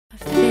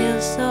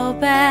so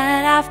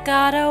bad, I've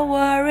got a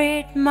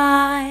worried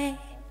mind.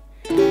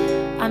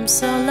 I'm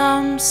so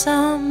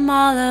lonesome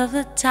all of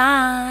the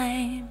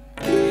time,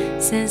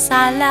 since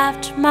I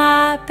left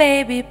my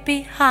baby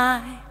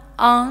behind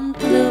on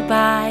Blue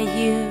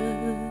Bayou.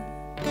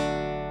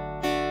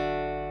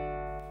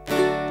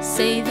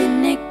 Saving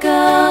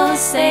nickels,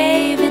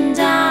 saving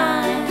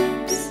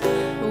dimes,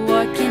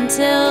 working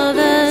till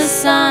the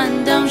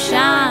sun don't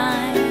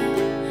shine,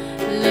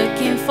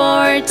 looking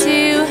forward to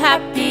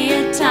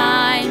happier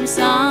times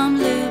on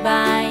Blue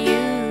Bayou.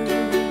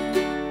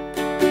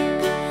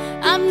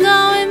 I'm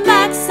going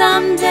back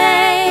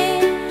someday,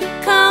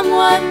 come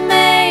what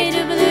may,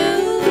 to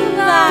Blue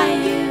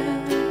Bayou,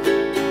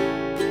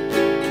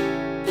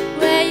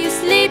 where you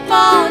sleep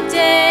all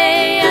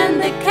day and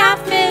the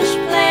catfish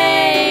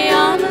play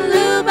on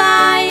Blue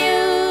Bayou.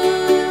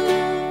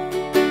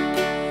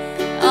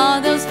 All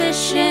those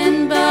fishing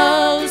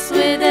boats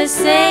with their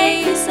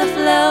sails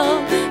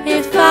afloat,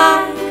 if I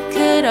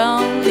could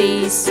only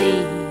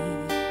see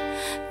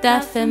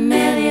that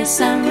familiar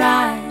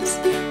sunrise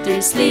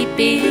through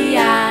sleepy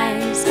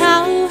eyes,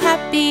 how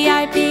happy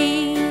I'd be.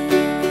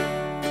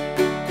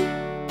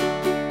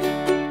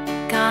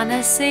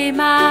 Gonna see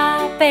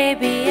my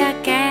baby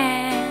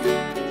again,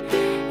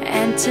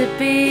 and to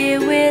be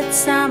with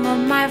some of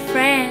my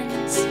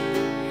friends.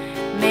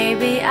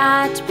 Maybe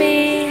I'd be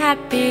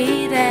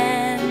happy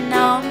then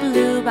on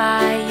Blue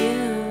Bayou.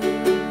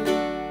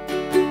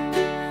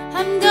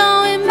 I'm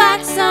going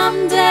back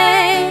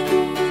someday,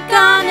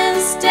 gonna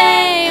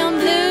stay on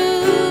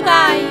Blue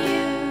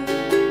Bayou,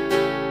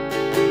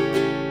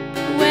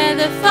 where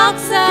the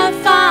folks are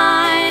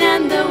fine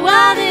and the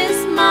world is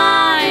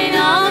mine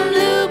on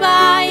Blue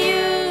Bayou.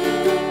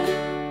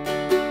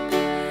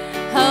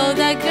 Hold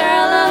that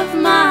girl of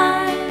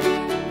mine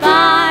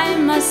by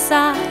my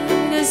side,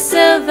 a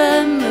silver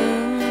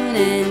moon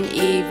and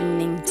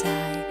evening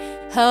tide.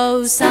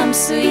 Oh, some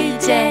sweet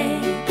day,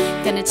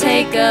 gonna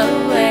take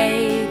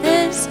away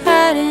this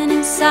hurting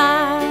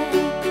inside.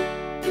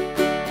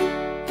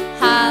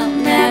 I'll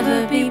never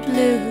be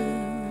blue,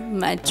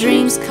 my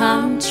dreams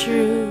come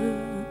true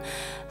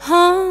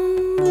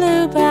on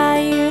Blue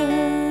Bayou.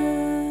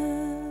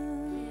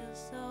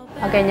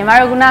 Okay, ညီမ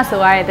တို့ခုနဆို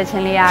ရတဲ့တခြ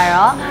င်းလေးက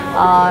တော့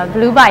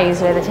Blue Bayou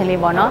ဆိုတဲ့တခြင်း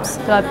လေးပေါ့နော်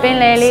။သူကပင်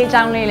လယ်လေးအ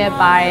ကြောင်းလေးလည်း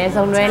ပါတယ်၊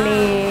ဇုံတွဲ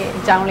လေး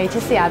အကြောင်းလေးချ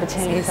စ်စရာတခြ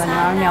င်းလေးဆို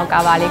တော့ညီမတို့မြောက်က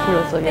ပါလေးခု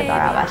လိုဆိုပြ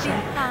သွားတာပါရှင်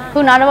။ခု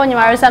နောက်တစ်ပုတ်ညီ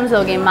မတို့ Sam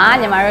ဆိုခင်မှာ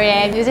ညီမတို့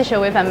ရဲ့ Music Show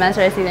with Fans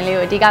ဆိုတဲ့ season လေး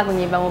ကိုအဓိကကူ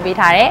ညီပံ့ပိုးပေး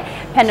ထားတဲ့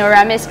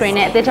Panoramic Screen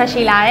နဲ့အသစ်ထွက်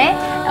ရှိလာတဲ့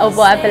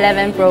Oppo F11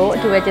 Pro အ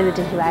ထူးပဲကျေးဇူးတ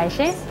င်ရှိပါတယ်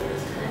ရှင်။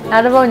နော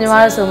က်တစ်ပုတ်ညီမ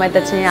တို့ဆိုမဲ့တ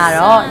ခြင်းက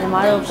တော့ညီမ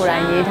တို့ကိုယ်တို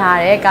င်ရေးထား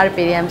တဲ့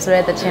Carpe Diem ဆို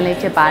တဲ့တခြင်းလေး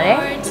ဖြစ်ပါတယ်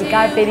။ဒီ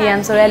Carpe Diem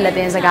ဆိုတဲ့လက်တ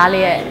င်စကား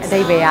လေးရဲ့အဓိ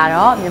ပ္ပာယ်က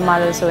တော့ညီမ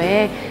တို့ဆိုရ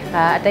င်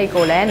အတိတ်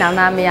ကိုလည်းနောင်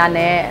နာမရ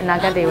နဲ့အနာ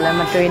ဂတ်တွေကိုလည်း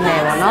မတွေးနဲ့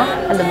ပေါ့နော်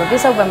။အဲ့လိုမျိုးပြ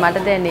စ္ဆုတ်ပံမှာတ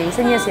က်တဲ့နေ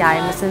စိတ်ညစ်စရာ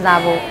တွေမစင်စား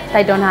ဖို့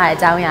တိုက်တွန်းထားတဲ့အ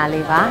ကြောင်းအရာ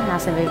လေးပါ။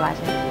နားဆင်ပေးပါ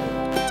ရှင်။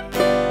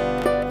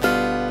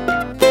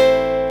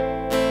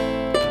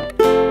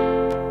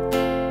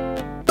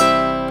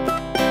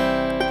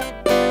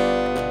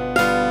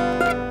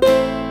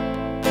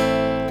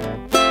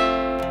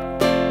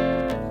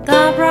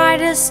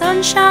 The sun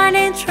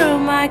shining through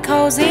my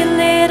cozy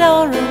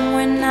little room.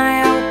 When I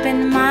open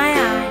my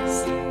eyes,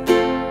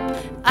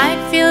 I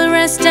feel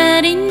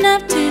rested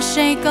enough to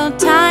shake all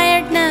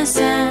tiredness,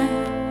 and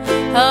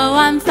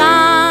I'm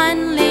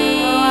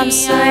I'm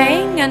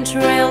swaying and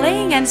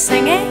thrilling and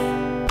singing,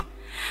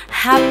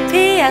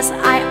 happy as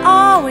I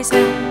always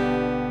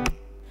am,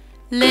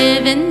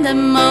 living the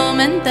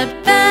moment the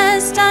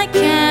best I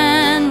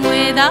can,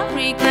 without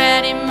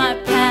regretting my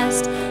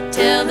past,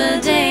 till the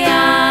day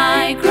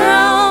I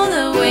grow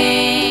the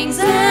wings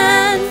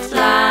and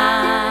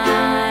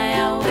fly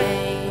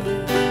away.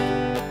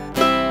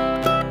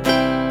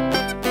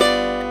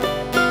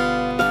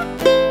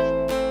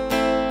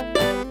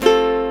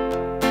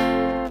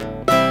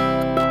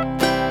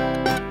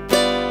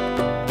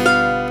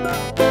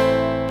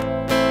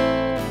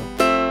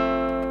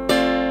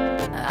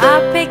 I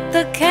pick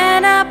the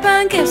can up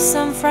and give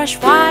some fresh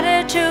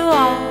water to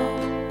all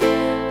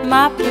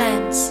my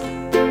plants,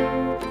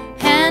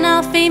 and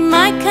I'll feed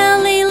my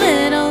curly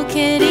little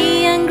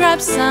kitty and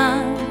grab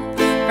some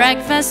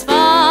breakfast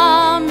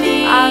for me.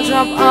 I'll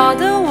drop all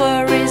the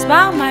worries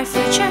about my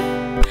future,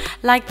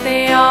 like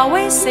they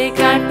always say,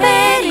 Carpe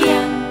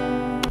Diem.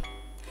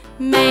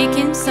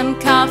 Making some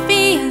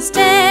coffee and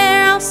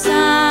stare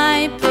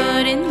outside,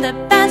 putting the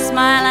best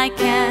smile I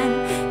can